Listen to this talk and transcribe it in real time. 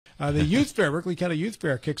The Youth Fair, Berkeley County Youth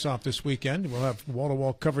Fair, kicks off this weekend. We'll have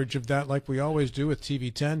wall-to-wall coverage of that like we always do with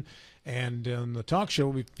TV10. And on the talk show,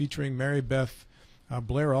 we'll be featuring Mary Beth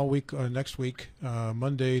Blair all week next week,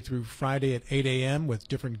 Monday through Friday at 8 a.m. with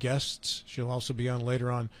different guests. She'll also be on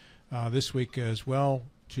later on this week as well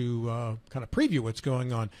to kind of preview what's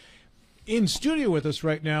going on. In studio with us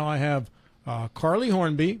right now, I have Karli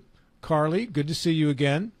Hornby. Karli, good to see you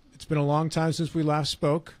again. It's been a long time since we last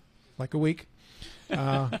spoke, like a week.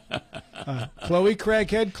 Chloe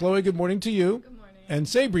Craighead. Chloe, good morning to you. Good morning. And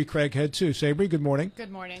Sabre Craighead, too. Sabre, good morning.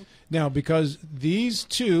 Good morning. Now, because these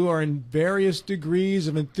two are in various degrees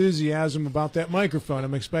of enthusiasm about that microphone,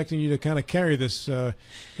 I'm expecting you to kind of carry this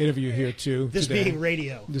interview here, too. This today. being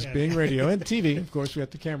radio. This being radio and TV. Of course, we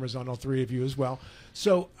got the cameras on, all three of you as well.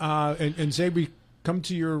 So, and Sabre, come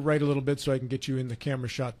to your right a little bit so I can get you in the camera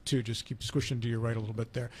shot, too. Just keep squishing to your right a little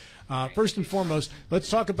bit there. First and foremost, let's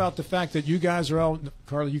talk about the fact that you guys are all,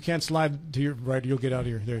 Karli, you can't slide to your right. You'll get out of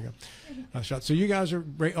here. There you go. Shot. So you guys are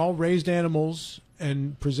all raised animals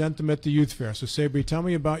and present them at the youth fair. So, Sabre, tell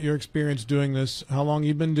me about your experience doing this, how long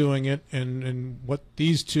you've been doing it, and what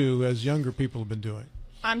these two, as younger people, have been doing.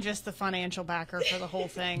 I'm just the financial backer for the whole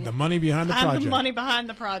thing. The money behind the project. I'm the money behind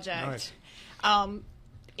the project. Right.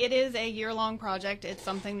 It is a year-long project. It's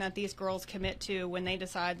something that these girls commit to when they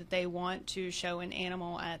decide that they want to show an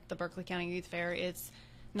animal at the Berkeley County Youth Fair. It's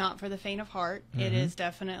not for the faint of heart. Mm-hmm. It is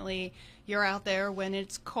definitely, you're out there when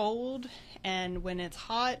it's cold and when it's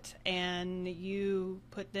hot, and you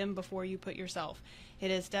put them before you put yourself. It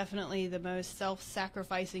is definitely the most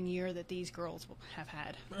self-sacrificing year that these girls have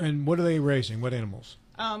had. And what are they raising? What animals?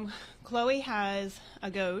 Chloe has a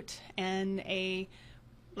goat and a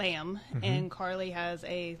lamb, and Karli has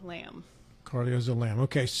a lamb. Karli has a lamb.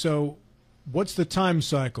 Okay, so what's the time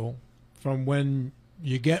cycle from when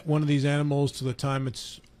you get one of these animals to the time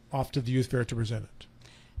it's off to the youth fair to present it?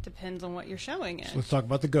 Depends on what you're showing it. So let's talk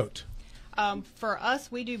about the goat. For us,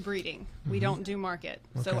 we do breeding. We don't do market.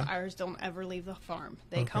 Okay. So ours don't ever leave the farm.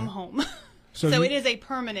 They come home. So it is a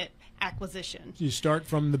permanent acquisition. You start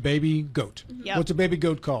from the baby goat. Yep. What's a baby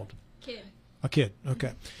goat called? Kid. A kid,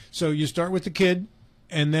 okay. So you start with the kid,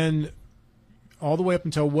 and then all the way up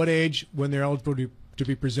until what age when they're eligible to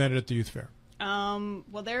be presented at the youth fair?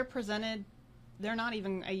 Well, they're presented, they're not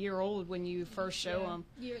even a year old when you first show them.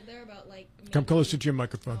 They're about like... Come closer to your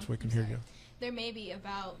microphone so we can hear you. They're maybe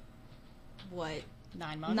about, what?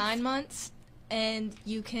 9 months. 9 months. And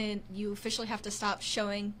you officially have to stop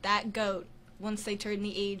showing that goat once they turn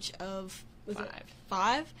the age of... Was 5. It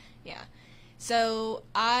 5? Yeah. So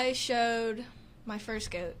I showed my first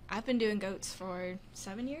goat. I've been doing goats for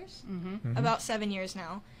 7 years? About 7 years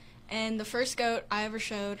now. And the first goat I ever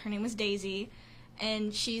showed, her name was Daisy,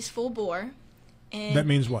 and she's full boar. And that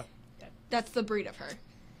means what? That's the breed of her.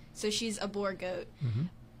 So she's a boar goat.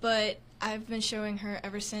 But I've been showing her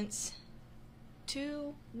ever since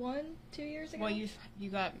 2 years ago. Well, you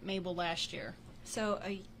got Mabel last year. So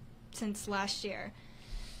since last year.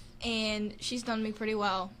 And she's done me pretty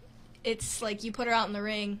well. It's like you put her out in the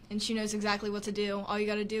ring, and she knows exactly what to do. All you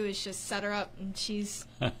got to do is just set her up, and she's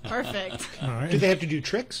perfect. All right. Do they have to do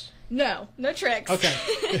tricks? No tricks.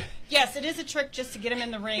 Okay. Yes, it is a trick just to get them in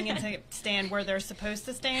the ring and to stand where they're supposed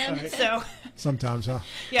to stand. Right. So Sometimes, huh?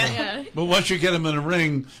 yeah. But once you get them in the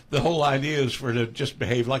ring, the whole idea is for it to just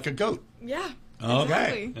behave like a goat. Yeah.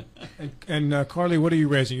 Okay. Exactly. And Karli, what are you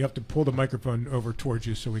raising? You have to pull the microphone over towards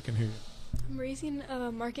you so we can hear you. I'm raising a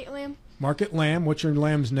market lamb, Market lamb. What's your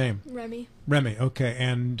lamb's name? Remy. Remy. Okay.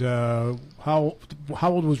 And how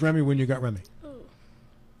old was Remy when you got Remy? Oh,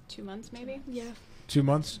 2 months maybe. yeah. 2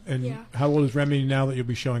 months. And Yeah. how old is Remy now that you'll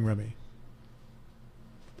be showing Remy?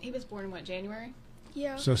 He was born in what, January?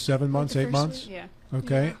 Yeah. So 7 months, the 8 first months. Yeah.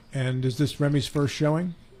 Okay. And is this Remy's first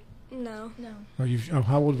showing? No. No.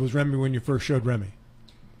 How old was Remy when you first showed Remy?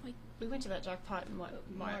 We went to that jackpot in what,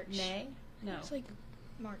 March. May? No. It's like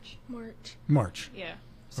March. March. Yeah.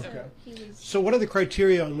 So Okay. he was... So what are the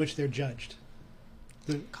criteria on which they're judged?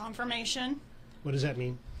 Confirmation, What does that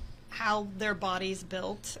mean? how their body's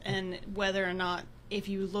built, and whether or not, if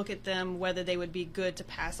you look at them, whether they would be good to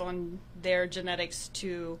pass on their genetics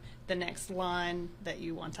to the next line that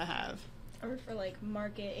you want to have. Or for like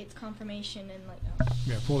market, it's confirmation and like...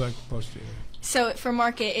 Yeah. Pull that close to you. So for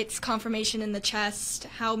market, it's confirmation in the chest,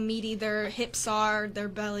 how meaty their hips are, their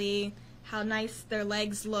belly, how nice their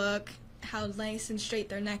legs look, how nice and straight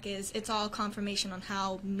their neck is. It's all confirmation on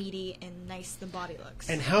how meaty and nice the body looks.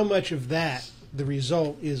 And how much of that, the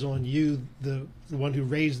result, is on you, the one who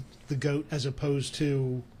raised the goat, as opposed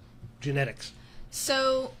to genetics?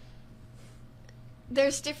 So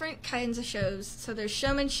there's different kinds of shows. So there's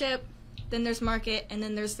showmanship, then there's market, and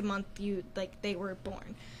then there's the month they were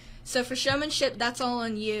born. So for showmanship, that's all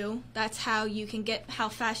on you. That's how you can get, how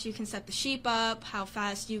fast you can set the sheep up, how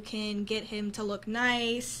fast you can get him to look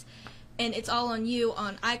nice. And it's all on you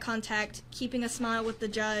on eye contact, keeping a smile with the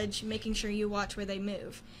judge, making sure you watch where they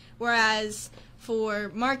move. Whereas for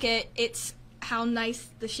market, it's how nice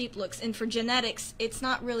the sheep looks. And for genetics, it's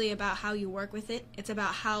not really about how you work with it. It's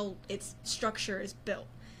about how its structure is built.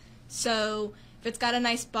 So if it's got a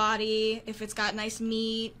nice body, if it's got nice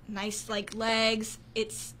meat, nice like legs,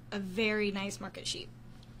 it's a very nice market sheep.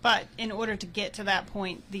 But in order to get to that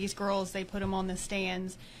point, these girls, they put them on the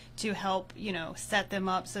stands to help, set them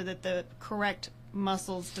up so that the correct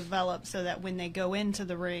muscles develop, so that when they go into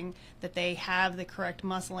the ring, that they have the correct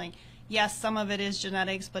muscling. Yes, some of it is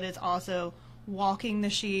genetics, but it's also walking the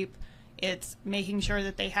sheep. It's making sure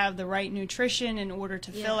that they have the right nutrition in order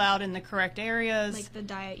to fill out in the correct areas. Like the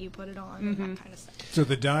diet you put it on and that kind of stuff. So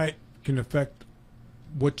the diet can affect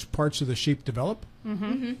which parts of the sheep develop?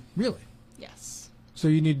 Mm-hmm. Really? Yes. So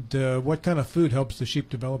you need, what kind of food helps the sheep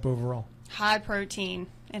develop overall? High protein.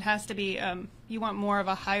 It has to be, you want more of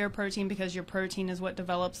a higher protein because your protein is what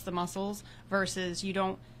develops the muscles, versus you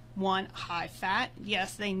don't want high fat.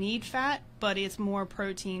 Yes, they need fat, but it's more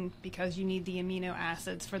protein because you need the amino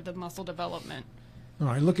acids for the muscle development. All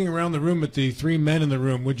right, looking around the room at the three men in the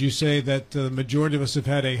room, would you say that the majority of us have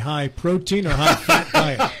had a high protein or high fat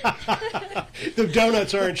diet? The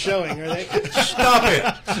donuts aren't showing, are they? Stop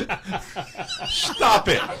it! Stop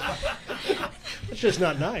it! It's just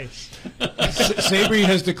not nice. Sabre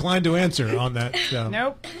has declined to answer on that.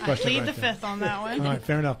 Nope. I question plead right the there. fifth on that one. All right,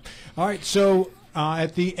 fair enough. All right, so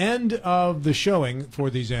at the end of the showing for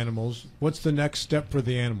these animals, what's the next step for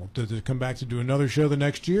the animal? Does it come back to do another show the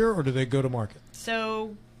next year, or do they go to market?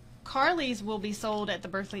 So Karli's will be sold at the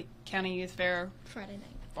Berkeley County Youth Fair Friday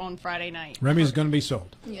night. on Friday night. Remy's going to be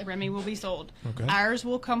sold. Yep. Remy will be sold. Okay. Ours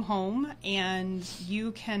will come home, and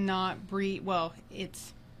you cannot breed. Well,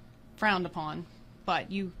 it's frowned upon, but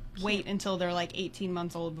you wait until they're like 18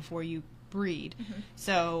 months old before you breed.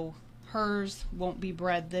 So hers won't be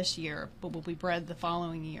bred this year, but will be bred the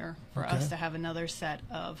following year for Okay. us to have another set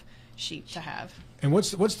of sheep to have. And what's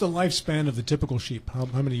the lifespan of the typical sheep? How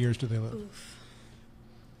many years do they live? Oof.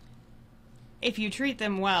 If you treat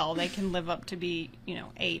them well, they can live up to be,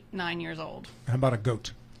 8, 9 years old. How about a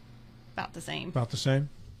goat? About the same. About the same?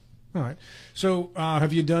 All right. So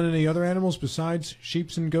have you done any other animals besides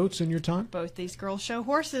sheep and goats in your time? Both these girls show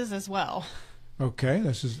horses as well. Okay.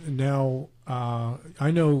 This is now,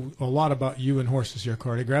 I know a lot about you and horses here,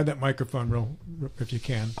 Karli. Grab that microphone real if you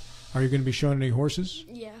can. Are you going to be showing any horses?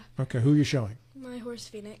 Yeah, Okay. Who are you showing? my horse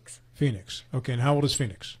Phoenix. Phoenix. Okay. And how old is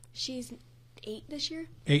Phoenix? She's 8 this year.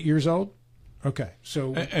 8 years old? Okay.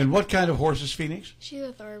 So, And what kind of horse is Phoenix? She's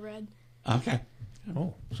a thoroughbred. Okay.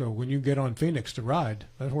 so when you get on Phoenix to ride,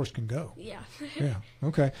 that horse can go. Yeah. Yeah.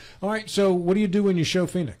 Okay. All right. So what do you do when you show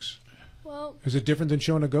Phoenix? Well, Is it different than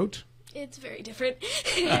showing a goat? it's very different.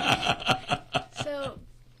 So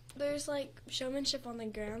there's like showmanship on the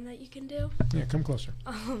ground that you can do. Yeah. Come closer.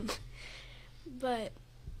 But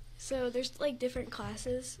so there's like different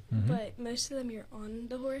classes, but most of them you're on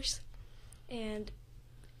the horse, and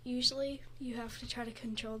usually you have to try to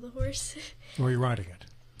control the horse. Or you're riding it.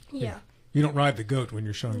 Yeah. You don't ride the goat when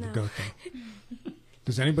you're showing the No. goat, though.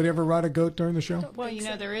 Does anybody ever ride a goat during the show? Don't Well, think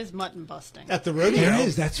so. there is mutton busting. At the rodeo. There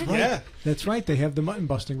is. That's right. Yeah. That's right. They have the mutton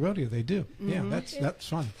busting rodeo. They do. Yeah, that's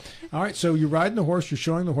fun. All right. So you're riding the horse. You're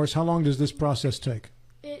showing the horse. How long does this process take?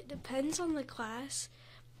 It depends on the class,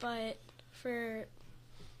 but for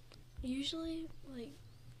usually like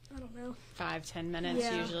I don't know. 5-10 minutes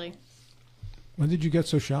Yeah. usually. When did you get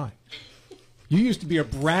so shy? You used to be a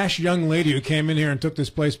brash young lady who came in here and took this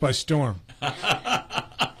place by storm.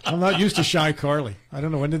 I'm not used to shy Karli. I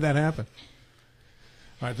don't know. When did that happen?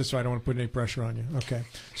 All right, that's why I don't want to put any pressure on you. Okay.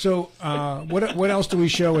 So what else do we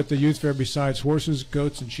show at the youth fair besides horses,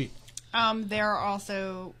 goats, and sheep? There are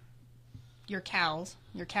also your cows,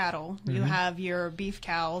 your cattle. You have your beef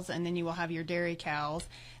cows, and then you will have your dairy cows.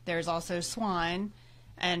 There's also swine.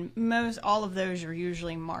 And all of those are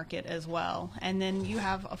usually market as well. And then you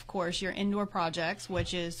have, of course, your indoor projects,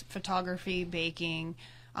 which is photography, baking,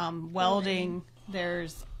 welding.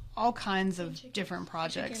 There's all kinds of different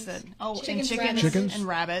projects Chickens. chickens Chickens? and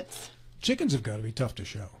rabbits. Chickens have got to be tough to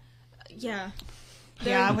show. Yeah.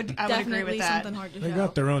 Yeah, I would agree Definitely with that. something hard to They show.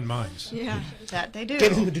 got their own minds. Yeah. That they do.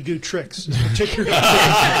 Get them to do tricks. Particularly.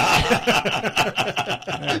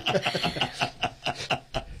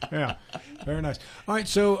 Yeah, very nice. All right,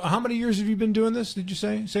 so how many years have you been doing this, did you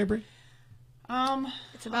say, Sabre?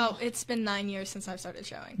 It's been 9 years since I've started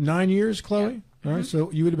showing. 9 years, Chloe? All right,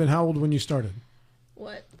 so you would have been how old when you started?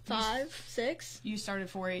 What, 5, 6? You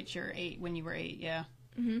started 4-H or 8 when you were 8, yeah.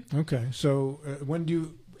 Okay. So when do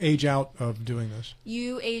you age out of doing this?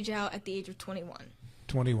 You age out at the age of 21.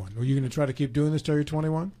 21. Are you going to try to keep doing this till you're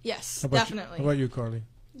 21? Yes, How about definitely. How about you, Karli?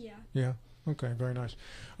 Yeah. Yeah. Okay. Very nice.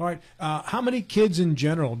 All right. How many kids in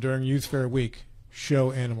general during Youth Fair Week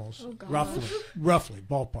show animals? Oh, God. Roughly,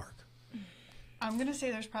 ballpark. I'm going to say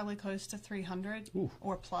there's probably close to 300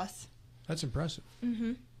 or plus. That's impressive.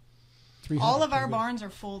 Mm-hmm. 300, All of our pretty good. barns are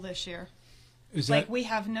full this year. Is Like, that we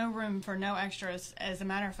have no room for no extras. As a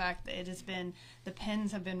matter of fact, the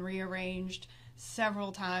pens have been rearranged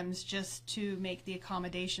several times just to make the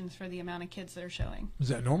accommodations for the amount of kids that are showing. is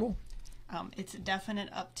that normal? It's a definite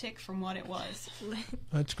uptick from what it was.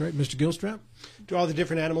 That's great, Mr. Gilstrap. Do all the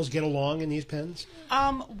different animals get along in these pens?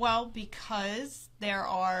 Well, because there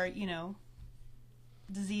are,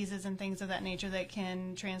 diseases and things of that nature that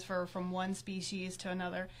can transfer from one species to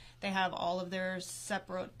another. They have all of their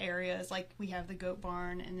separate areas. Like, we have the goat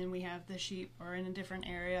barn, and then we have the sheep are in a different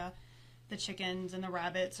area. The chickens and the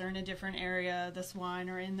rabbits are in a different area. The swine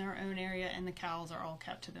are in their own area, and the cows are all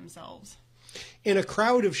kept to themselves. In a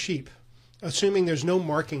crowd of sheep, assuming there's no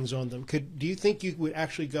markings on them, do you think you would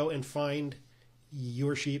actually go and find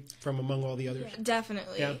your sheep from among all the others?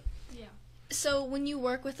 Definitely. Yeah. Yeah. So when you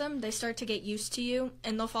work with them, they start to get used to you,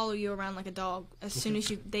 and they'll follow you around like a dog as soon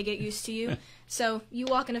as they get used to you. So you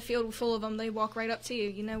walk in a field full of them, they walk right up to you.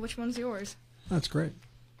 You know which one's yours. That's great.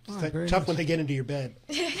 It's All right, very tough nice. when they get into your bed.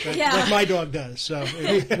 Yeah. Like my dog does. So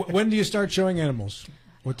When do you start showing animals?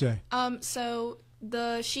 What day? So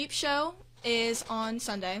the sheep show is on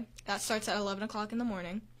Sunday. That starts at 11 o'clock in the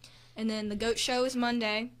morning. And then the goat show is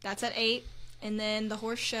Monday. That's at 8. And then the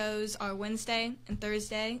horse shows are Wednesday and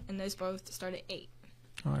Thursday, and those both start at 8.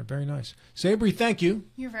 All right, very nice. Sabre, thank you.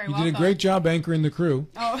 You're very You welcome. did a great job anchoring the crew.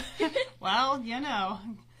 Oh, well, you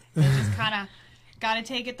just kind of got to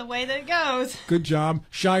take it the way that it goes. Good job.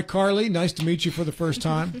 Shy Karli, nice to meet you for the first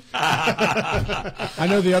time. I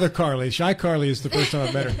know the other Karli. Shy Karli is the first time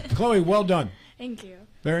I've met her. Chloe, well done. Thank you.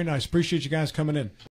 Very nice. Appreciate you guys coming in.